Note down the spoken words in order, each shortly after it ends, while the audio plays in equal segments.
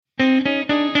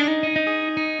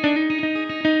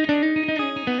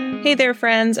Hey there,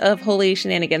 friends of Holy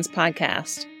Shenanigans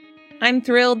Podcast. I'm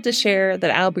thrilled to share that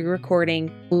I'll be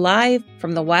recording live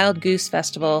from the Wild Goose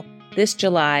Festival this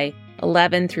July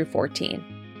 11 through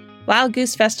 14. Wild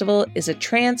Goose Festival is a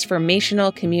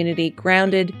transformational community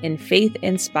grounded in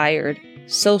faith-inspired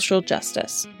social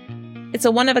justice. It's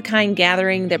a one-of-a-kind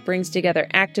gathering that brings together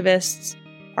activists,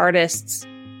 artists,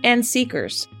 and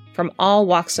seekers from all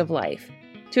walks of life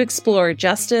to explore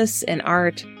justice in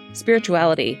art,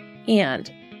 spirituality,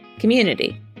 and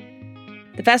community.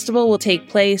 The festival will take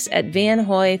place at Van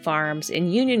Hoy Farms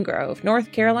in Union Grove,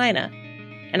 North Carolina,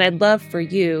 and I'd love for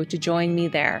you to join me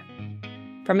there.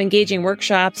 From engaging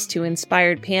workshops to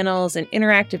inspired panels and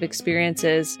interactive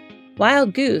experiences,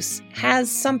 Wild Goose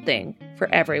has something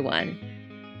for everyone.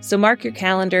 So mark your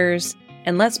calendars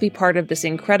and let's be part of this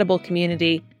incredible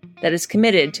community that is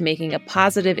committed to making a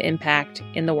positive impact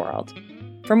in the world.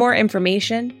 For more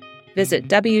information, visit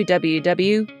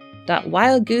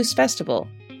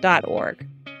www.wildgoosefestival.org.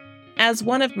 As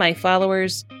one of my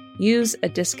followers, use a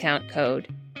discount code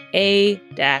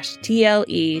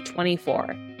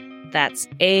A-TLE24. That's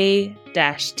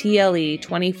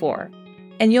A-TLE24.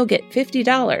 And you'll get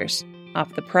 $50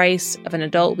 off the price of an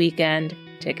adult weekend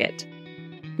ticket.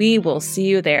 We will see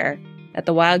you there at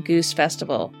the Wild Goose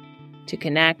Festival to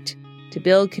connect, to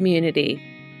build community,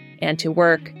 and to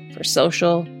work for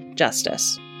social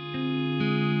justice.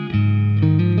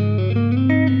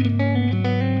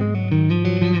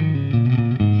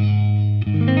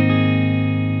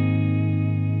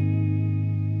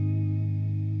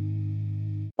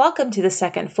 Welcome to the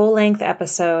second full-length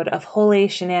episode of Holy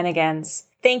Shenanigans.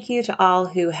 Thank you to all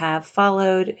who have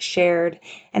followed, shared,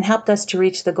 and helped us to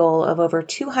reach the goal of over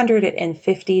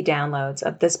 250 downloads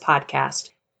of this podcast.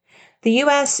 The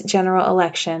U.S. general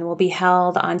election will be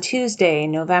held on Tuesday,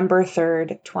 November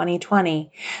 3rd,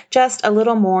 2020, just a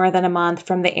little more than a month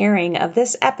from the airing of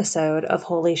this episode of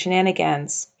Holy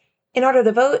Shenanigans. In order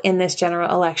to vote in this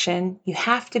general election, you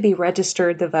have to be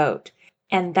registered to vote.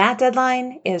 And that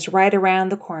deadline is right around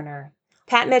the corner.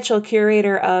 Pat Mitchell,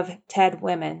 curator of TED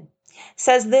Women,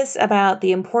 says this about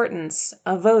the importance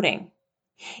of voting.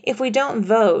 If we don't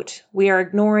vote, we are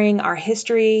ignoring our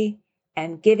history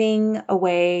and giving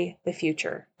away the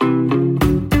future.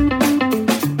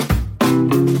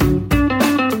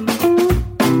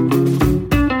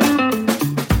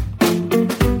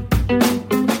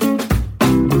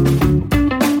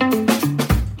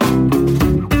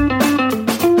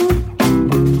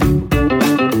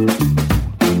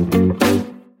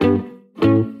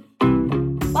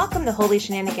 Holy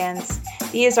Shenanigans.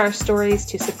 These are stories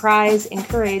to surprise,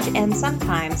 encourage, and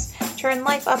sometimes turn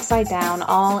life upside down,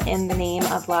 all in the name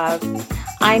of love.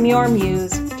 I'm your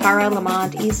muse, Tara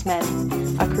Lamont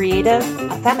Eastman, a creative,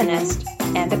 a feminist,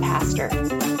 and a pastor.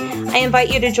 I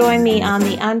invite you to join me on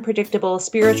the unpredictable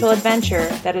spiritual adventure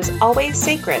that is always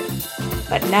sacred,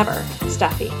 but never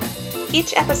stuffy.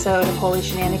 Each episode of Holy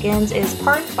Shenanigans is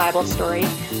part Bible story,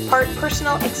 part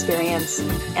personal experience,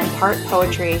 and part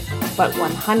poetry, but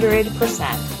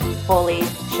 100% Holy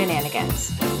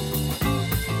Shenanigans.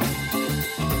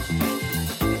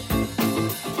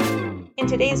 In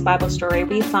today's Bible story,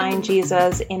 we find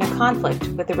Jesus in a conflict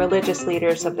with the religious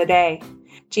leaders of the day.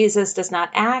 Jesus does not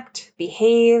act,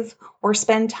 behave, or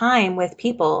spend time with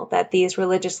people that these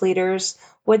religious leaders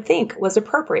would think was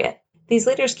appropriate. These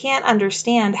leaders can't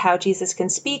understand how Jesus can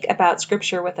speak about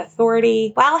Scripture with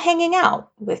authority while hanging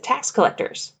out with tax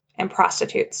collectors and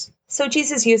prostitutes. So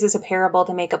Jesus uses a parable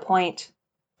to make a point,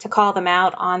 to call them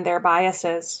out on their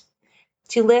biases,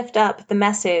 to lift up the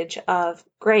message of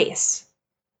grace,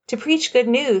 to preach good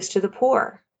news to the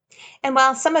poor. And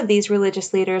while some of these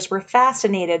religious leaders were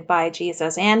fascinated by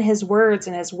Jesus and his words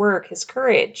and his work, his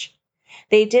courage,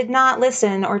 they did not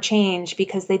listen or change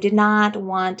because they did not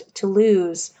want to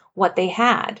lose what they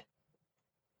had.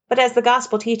 But as the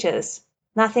gospel teaches,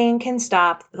 nothing can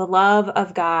stop the love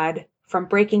of God from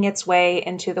breaking its way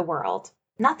into the world.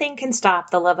 Nothing can stop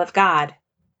the love of God.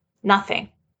 Nothing.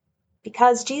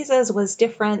 Because Jesus was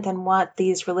different than what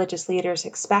these religious leaders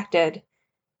expected,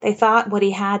 they thought what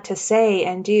he had to say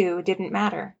and do didn't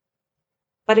matter.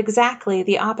 But exactly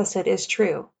the opposite is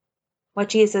true. What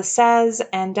Jesus says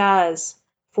and does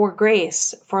for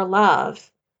grace, for love,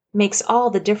 makes all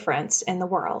the difference in the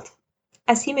world.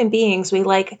 As human beings, we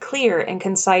like clear and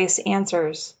concise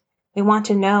answers. We want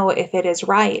to know if it is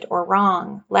right or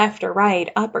wrong, left or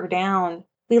right, up or down.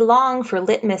 We long for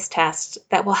litmus tests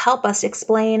that will help us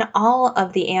explain all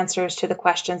of the answers to the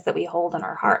questions that we hold in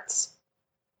our hearts.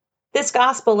 This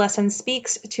gospel lesson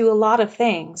speaks to a lot of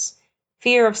things: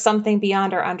 fear of something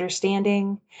beyond our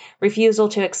understanding, refusal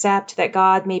to accept that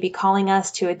God may be calling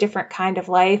us to a different kind of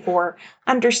life, or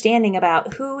understanding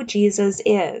about who Jesus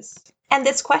is. And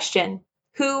this question,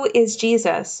 who is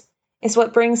Jesus, is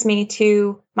what brings me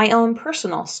to my own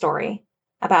personal story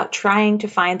about trying to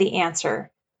find the answer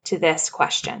to this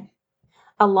question.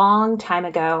 A long time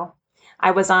ago,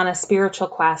 I was on a spiritual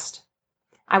quest.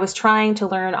 I was trying to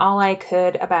learn all I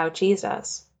could about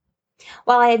Jesus.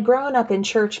 While I had grown up in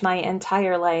church my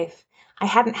entire life, I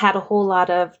hadn't had a whole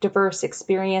lot of diverse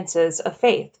experiences of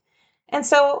faith. And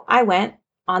so I went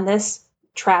on this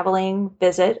traveling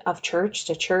visit of church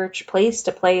to church, place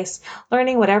to place,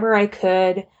 learning whatever I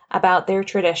could about their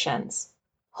traditions,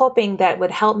 hoping that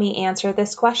would help me answer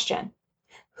this question: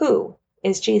 who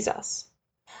is Jesus?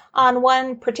 On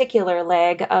one particular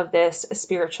leg of this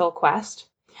spiritual quest,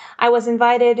 I was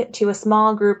invited to a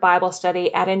small group Bible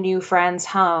study at a new friend's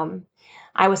home.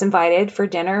 I was invited for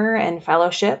dinner and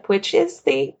fellowship, which is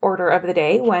the order of the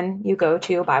day when you go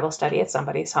to a Bible study at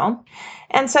somebody's home.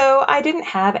 And so I didn't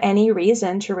have any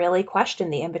reason to really question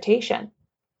the invitation.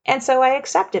 And so I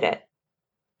accepted it.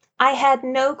 I had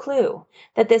no clue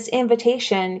that this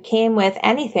invitation came with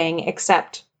anything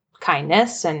except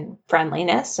kindness and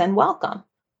friendliness and welcome.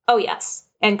 Oh yes,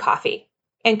 and coffee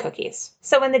and cookies.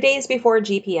 So in the days before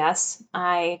GPS,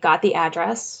 I got the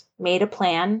address, made a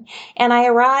plan, and I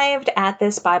arrived at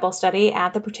this Bible study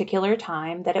at the particular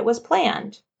time that it was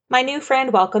planned. My new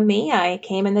friend welcomed me. I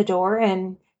came in the door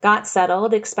and got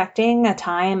settled, expecting a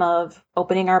time of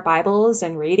opening our Bibles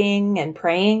and reading and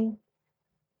praying.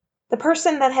 The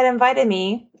person that had invited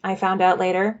me, I found out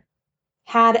later,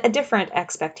 had a different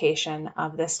expectation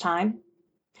of this time.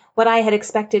 What I had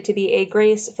expected to be a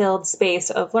grace-filled space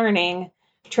of learning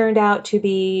turned out to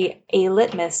be a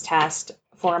litmus test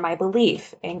for my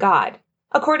belief in God.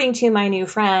 According to my new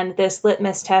friend, this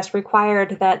litmus test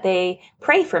required that they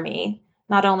pray for me,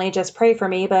 not only just pray for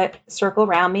me, but circle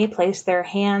around me, place their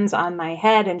hands on my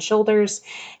head and shoulders,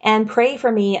 and pray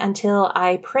for me until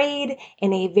I prayed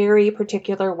in a very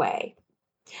particular way.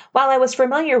 While I was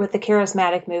familiar with the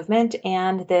charismatic movement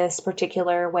and this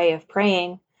particular way of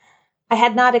praying, I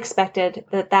had not expected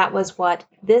that that was what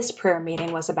this prayer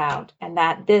meeting was about, and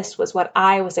that this was what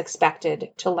I was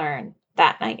expected to learn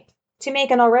that night. To make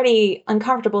an already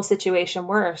uncomfortable situation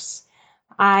worse,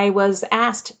 I was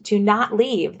asked to not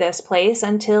leave this place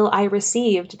until I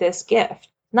received this gift.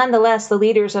 Nonetheless, the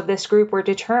leaders of this group were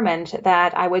determined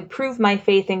that I would prove my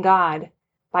faith in God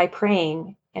by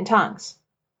praying in tongues.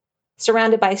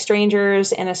 Surrounded by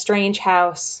strangers in a strange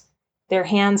house, their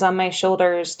hands on my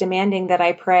shoulders, demanding that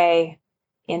I pray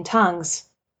in tongues,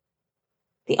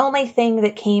 the only thing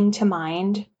that came to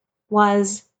mind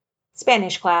was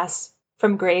Spanish class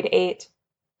from grade 8.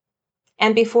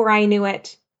 And before I knew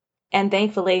it, and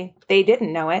thankfully they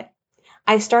didn't know it,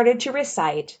 I started to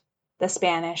recite the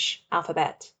Spanish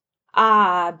alphabet.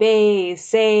 A, B,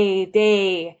 C,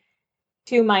 D.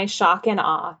 To my shock and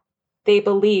awe, they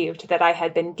believed that I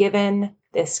had been given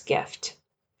this gift,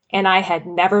 and I had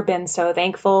never been so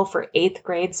thankful for 8th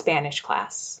grade Spanish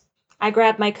class. I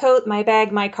grabbed my coat, my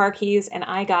bag, my car keys, and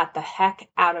I got the heck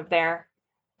out of there.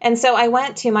 And so I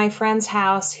went to my friend's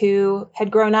house who had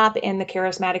grown up in the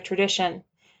charismatic tradition.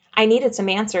 I needed some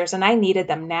answers, and I needed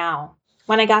them now.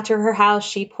 When I got to her house,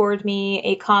 she poured me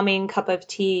a calming cup of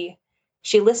tea.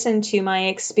 She listened to my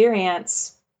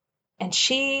experience, and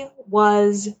she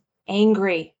was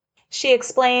angry. She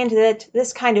explained that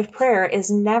this kind of prayer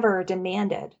is never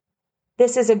demanded.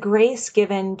 This is a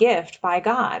grace-given gift by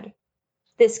God.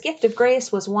 This gift of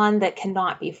grace was one that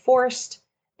cannot be forced.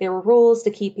 There were rules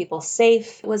to keep people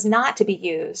safe. It was not to be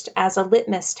used as a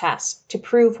litmus test to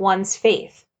prove one's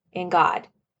faith in God.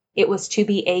 It was to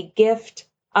be a gift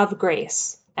of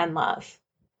grace and love.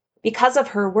 Because of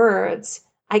her words,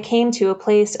 I came to a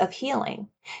place of healing.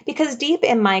 Because deep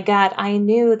in my gut, I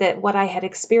knew that what I had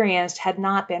experienced had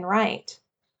not been right.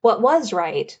 What was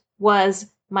right was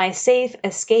my safe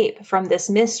escape from this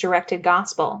misdirected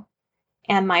gospel,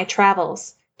 and my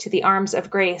travels to the arms of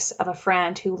grace of a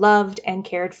friend who loved and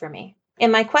cared for me.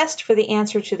 In my quest for the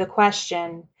answer to the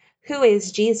question, who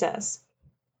is Jesus?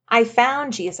 I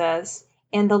found Jesus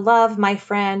in the love my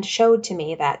friend showed to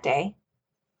me that day.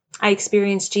 I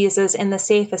experienced Jesus in the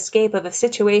safe escape of a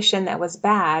situation that was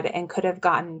bad and could have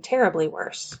gotten terribly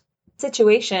worse. A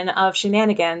situation of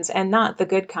shenanigans and not the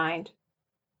good kind.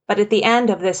 But at the end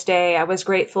of this day, I was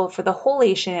grateful for the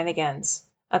holy shenanigans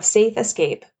of safe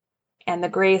escape and the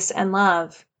grace and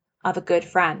love of a good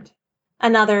friend.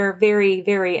 Another very,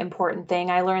 very important thing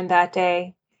I learned that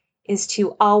day is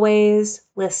to always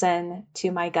listen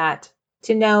to my gut,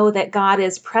 to know that God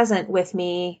is present with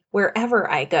me wherever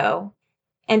I go,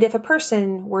 And if a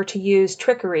person were to use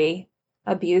trickery,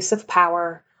 abuse of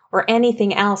power, or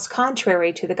anything else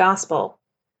contrary to the gospel,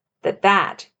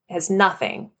 that has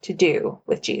nothing to do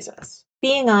with Jesus.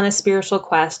 Being on a spiritual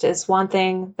quest is one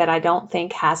thing that I don't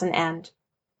think has an end.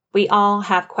 We all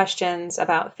have questions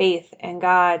about faith and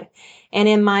God, and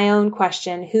in my own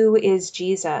question, who is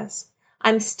Jesus?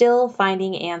 I'm still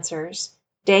finding answers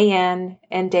day in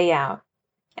and day out,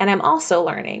 and I'm also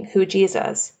learning who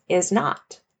Jesus is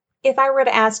not. If I were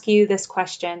to ask you this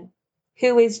question,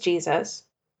 who is Jesus?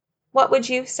 What would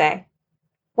you say?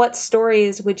 What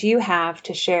stories would you have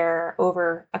to share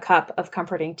over a cup of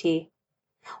comforting tea?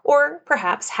 Or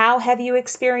perhaps, how have you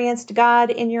experienced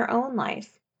God in your own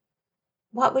life?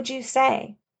 What would you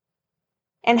say?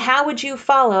 And how would you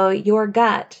follow your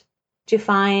gut to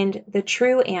find the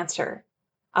true answer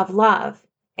of love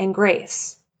and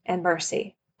grace and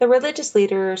mercy? The religious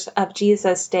leaders of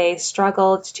Jesus' day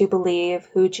struggled to believe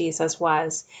who Jesus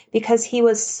was because he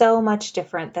was so much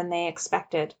different than they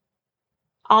expected.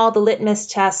 All the litmus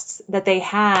tests that they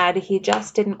had, he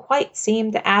just didn't quite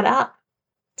seem to add up.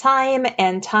 Time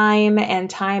and time and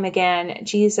time again,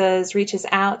 Jesus reaches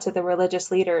out to the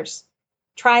religious leaders,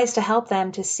 tries to help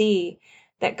them to see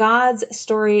that God's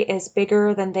story is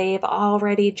bigger than they've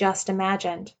already just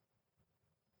imagined.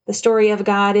 The story of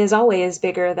God is always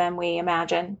bigger than we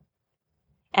imagine.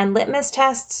 And litmus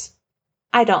tests,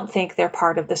 I don't think they're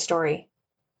part of the story.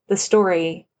 The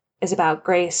story is about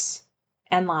grace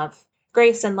and love.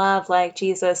 Grace and love like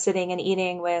Jesus sitting and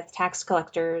eating with tax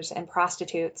collectors and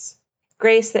prostitutes.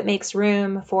 Grace that makes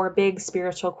room for big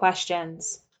spiritual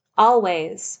questions,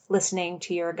 always listening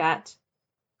to your gut,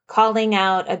 calling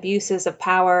out abuses of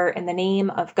power in the name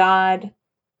of God,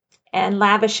 and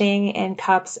lavishing in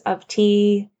cups of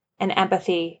tea and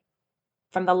empathy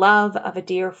from the love of a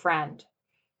dear friend.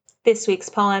 This week's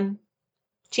poem,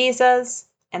 Jesus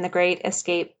and the Great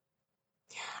Escape.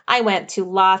 I went to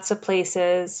lots of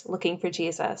places looking for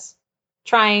Jesus,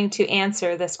 trying to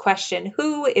answer this question,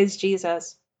 who is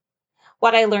Jesus?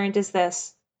 What I learned is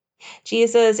this: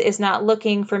 Jesus is not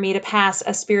looking for me to pass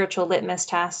a spiritual litmus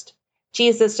test.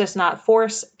 Jesus does not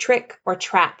force, trick, or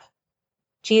trap.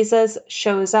 Jesus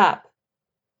shows up.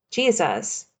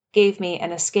 Jesus gave me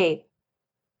an escape.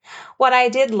 What I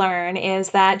did learn is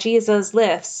that Jesus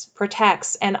lifts,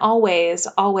 protects, and always,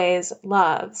 always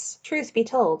loves. Truth be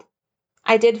told,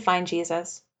 I did find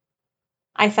Jesus.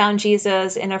 I found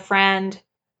Jesus in a friend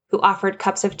who offered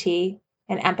cups of tea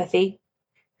and empathy,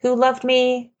 who loved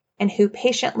me and who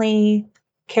patiently,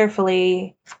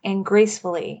 carefully, and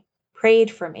gracefully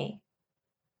prayed for me.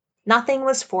 Nothing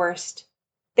was forced.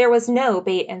 There was no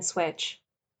bait and switch.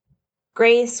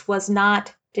 Grace was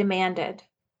not demanded.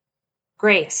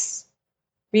 Grace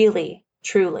really,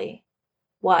 truly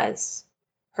was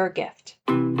her gift.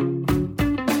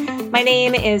 My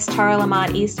name is Tara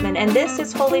Lamont Eastman, and this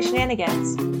is Holy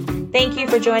Shenanigans. Thank you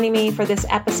for joining me for this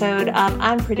episode of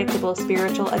unpredictable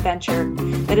spiritual adventure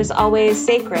that is always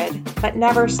sacred, but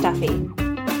never stuffy.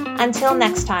 Until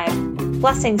next time,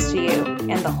 blessings to you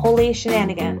in the holy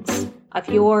shenanigans of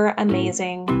your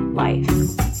amazing life.